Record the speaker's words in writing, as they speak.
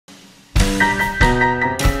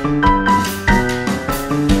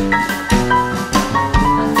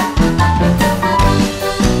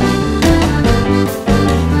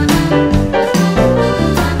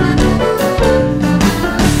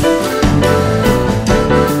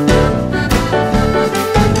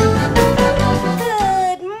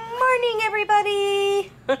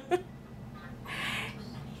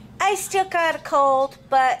I still got a cold,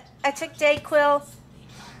 but I took Dayquil.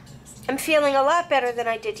 I'm feeling a lot better than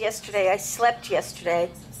I did yesterday. I slept yesterday.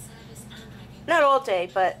 Not all day,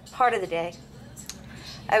 but part of the day.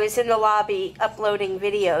 I was in the lobby uploading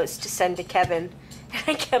videos to send to Kevin, and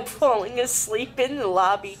I kept falling asleep in the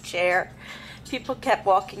lobby chair. People kept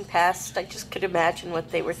walking past. I just could imagine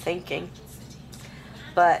what they were thinking.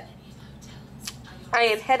 But I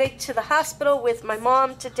am headed to the hospital with my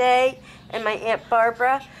mom today and my Aunt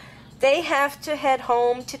Barbara. They have to head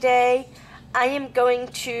home today. I am going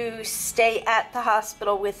to stay at the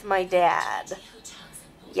hospital with my dad.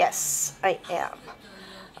 Yes, I am.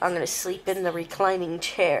 I'm going to sleep in the reclining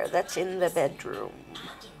chair that's in the bedroom,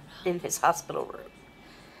 in his hospital room.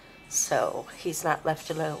 So he's not left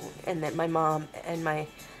alone. And then my mom and I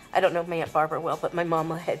don't know if my Aunt Barbara will, but my mom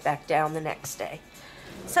will head back down the next day.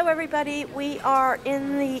 So everybody, we are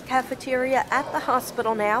in the cafeteria at the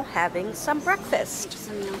hospital now having some breakfast.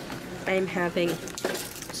 I'm having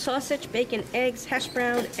sausage, bacon, eggs, hash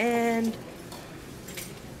brown, and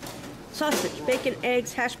sausage, bacon,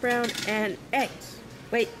 eggs, hash brown, and eggs.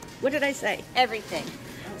 Wait, what did I say? Everything.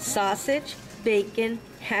 Sausage, bacon,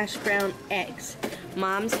 hash brown, eggs.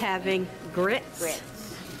 Mom's having grits,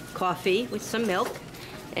 coffee with some milk,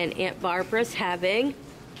 and Aunt Barbara's having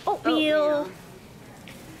oatmeal.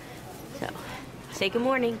 So, say good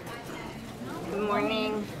morning. Good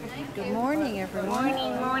morning. Good morning, everyone.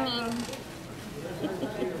 Morning.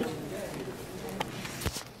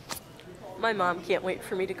 My mom can't wait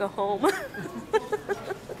for me to go home.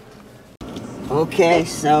 Okay,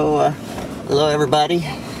 so hello everybody.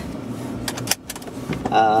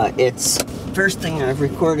 It's first thing I've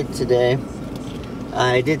recorded today.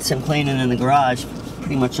 I did some cleaning in the garage,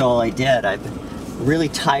 pretty much all I did. I'm really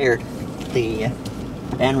tired. The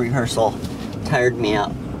band rehearsal tired me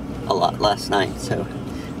out a lot last night, so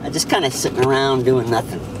I just kind of sitting around doing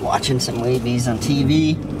nothing, watching some wavies on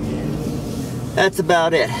TV. That's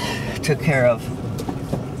about it. Took care of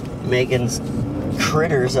Megan's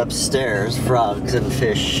critters upstairs, frogs and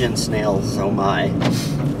fish and snails, oh my.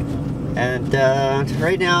 And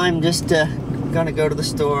right now I'm just gonna go to the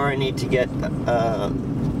store. I need to get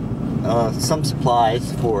some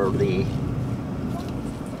supplies for the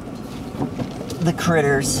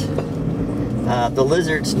critters. The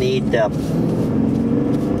lizards need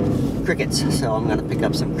crickets, so I'm gonna pick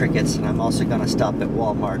up some crickets, and I'm also gonna stop at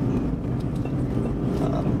Walmart and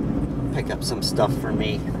pick up some stuff for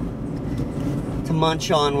me to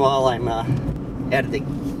munch on while I'm editing.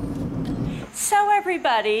 So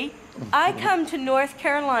everybody, I come to North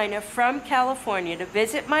Carolina from California to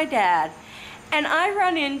visit my dad, and I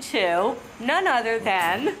run into none other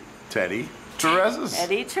than Teddy Therese.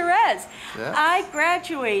 Eddie Therese. Yeah. I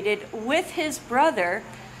graduated with his brother,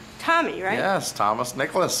 Tommy, right? Yes, Thomas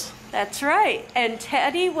Nicholas. That's right. And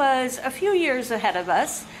Teddy was a few years ahead of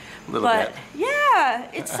us. A little bit. Yeah,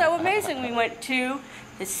 it's so amazing. We went to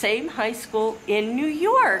the same high school in New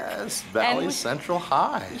York. Yes, Valley Central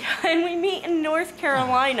High. And we meet in North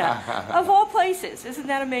Carolina, of all places. Isn't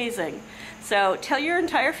that amazing? So tell your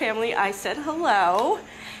entire family I said hello,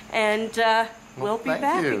 and we'll be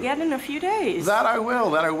back again in a few days. That I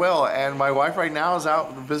will, And my wife right now is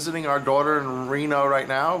out visiting our daughter in Reno right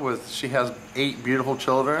now. She has 8 beautiful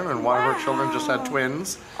children, and one of her children just had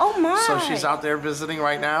twins. Oh my. So she's out there visiting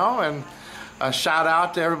right now, and a shout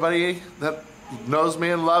out to everybody that knows me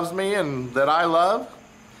and loves me and that I love.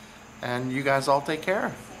 And you guys all take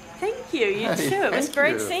care. Thank you, you too. It was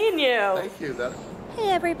great seeing you. Thank you.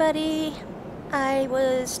 Hey everybody. I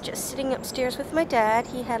was just sitting upstairs with my dad.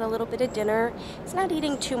 He had a little bit of dinner. He's not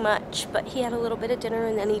eating too much, but he had a little bit of dinner,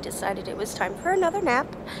 and then he decided it was time for another nap.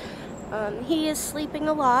 He is sleeping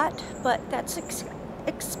a lot, but that's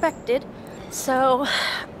expected. So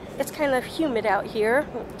it's kind of humid out here.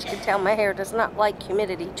 As you can tell, my hair does not like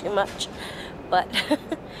humidity too much. But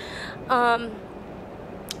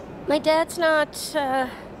my dad's not...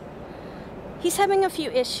 he's having a few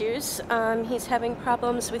issues. He's having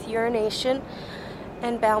problems with urination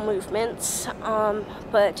and bowel movements,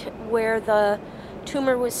 but where the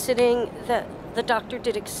tumor was sitting, the doctor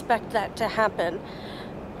did expect that to happen.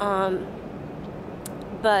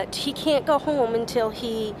 But he can't go home until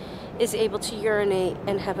he is able to urinate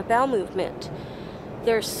and have a bowel movement.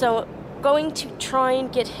 They're going to try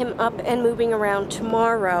and get him up and moving around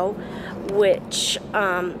tomorrow. which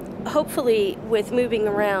hopefully with moving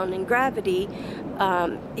around in gravity,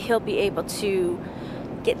 he'll be able to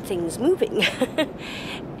get things moving.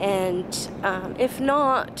 And if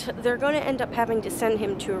not, they're going to end up having to send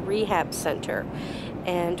him to a rehab center.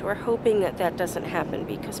 And we're hoping that that doesn't happen,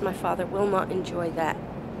 because my father will not enjoy that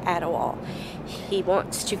at all. He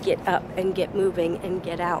wants to get up and get moving and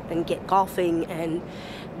get out and get golfing and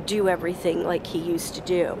do everything like he used to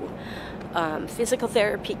do. Physical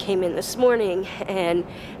therapy came in this morning and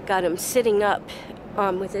got him sitting up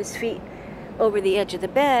with his feet over the edge of the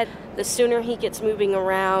bed. The sooner he gets moving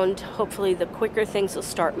around, hopefully the quicker things will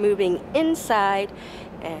start moving inside,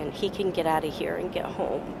 and he can get out of here and get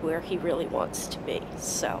home where he really wants to be.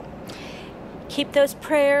 So keep those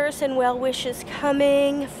prayers and well wishes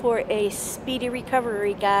coming for a speedy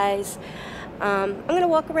recovery, guys. I'm going to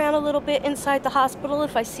walk around a little bit inside the hospital.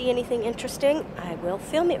 If I see anything interesting, I will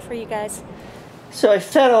film it for you guys. So I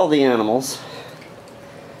fed all the animals.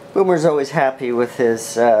 Boomer's always happy with his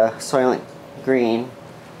Soylent Green.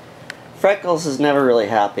 Freckles is never really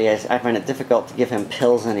happy. I find it difficult to give him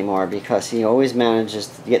pills anymore because he always manages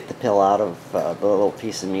to get the pill out of the little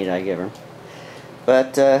piece of meat I give him.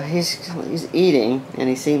 But he's eating, and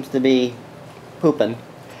he seems to be pooping.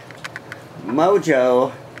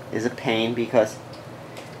 Mojo is a pain because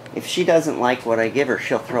if she doesn't like what I give her,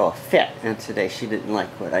 she'll throw a fit. And today she didn't like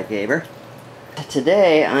what I gave her.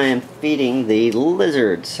 Today I am feeding the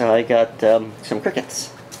lizards, so I got some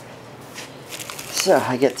crickets. So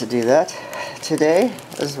I get to do that today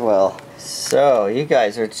as well. So you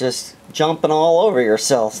guys are just jumping all over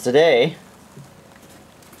yourselves today.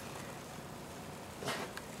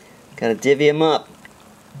 Gotta divvy them up.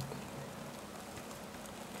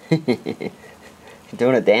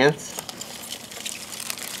 Doing a dance?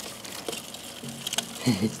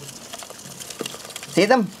 See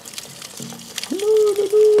them? Hello,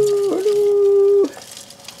 hello, hello.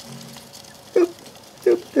 Doop,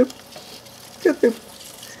 doop, doop. Doop, doop.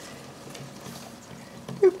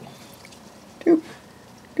 Doop, doop,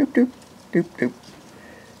 doop, doop, doop, doop,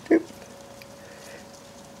 doop.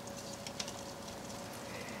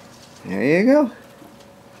 There you go.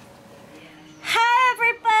 Hi,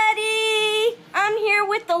 everybody! I'm here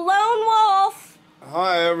with the lone wolf.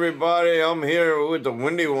 Hi everybody, I'm here with the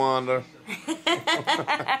windiwander.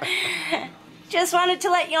 Just wanted to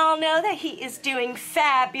let y'all know that he is doing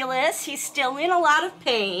fabulous. He's still in a lot of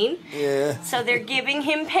pain. Yeah. So they're giving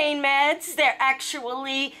him pain meds. They're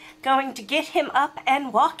actually going to get him up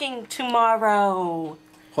and walking tomorrow.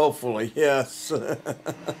 Hopefully, yes.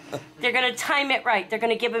 They're going to time it right. They're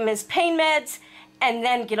going to give him his pain meds and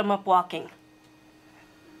then get him up walking.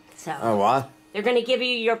 So. Oh, what? They're going to give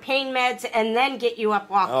you your pain meds and then get you up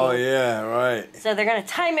walking. Oh, yeah, right. So they're going to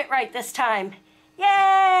time it right this time.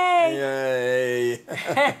 Yay! Yay.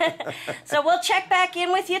 So we'll check back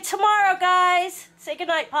in with you tomorrow, guys. Say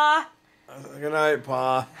goodnight, Pa. Good night,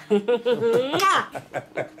 Pa.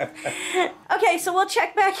 Okay, so we'll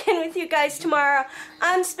check back in with you guys tomorrow.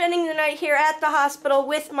 I'm spending the night here at the hospital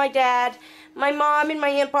with my dad. My mom and my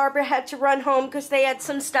Aunt Barbara had to run home because they had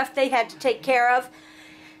some stuff they had to take care of.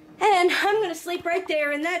 And I'm going to sleep right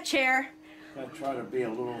there in that chair. I try to be a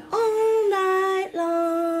little... all night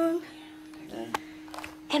long. Yeah.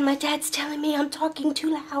 And my dad's telling me I'm talking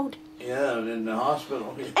too loud. Yeah, in the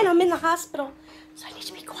hospital. And I'm in the hospital, so I need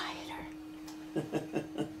to be quieter.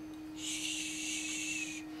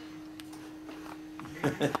 Shh.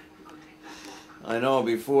 I know,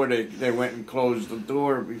 before they went and closed the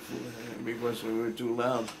door because we were too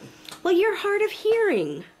loud. Well, you're hard of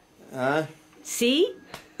hearing. Huh? See?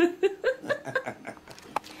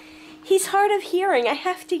 He's hard of hearing. I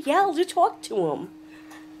have to yell to talk to him.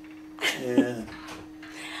 Yeah.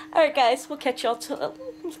 All right, guys, we'll catch y'all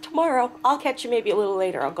tomorrow. I'll catch you maybe a little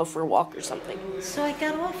later. I'll go for a walk or something. So I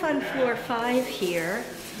got off on floor 5 here,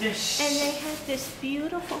 and they had this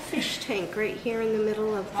beautiful fish tank right here in the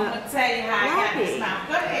middle of the lobby. Go ahead.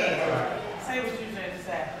 Say what you need to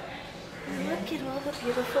say. Look at all the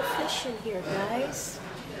beautiful fish in here, guys.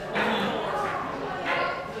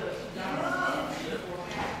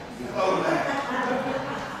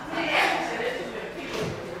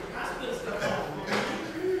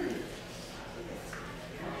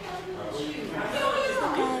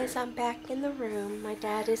 I'm back in the room. My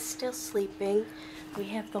dad is still sleeping. We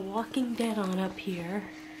have The Walking Dead on up here.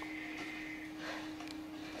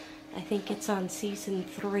 I think it's on season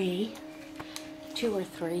 3. 2 or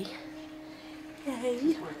 3.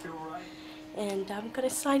 And And I'm going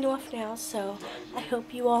to sign off now, so I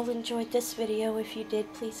hope you all enjoyed this video. If you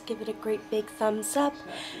did, please give it a great big thumbs up.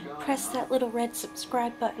 Press that little red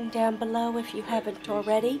subscribe button down below if you haven't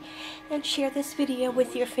already. And share this video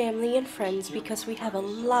with your family and friends, because we have a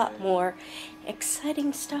lot more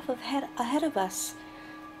exciting stuff ahead of us.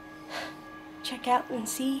 Check out and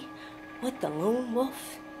see what the lone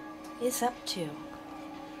wolf is up to.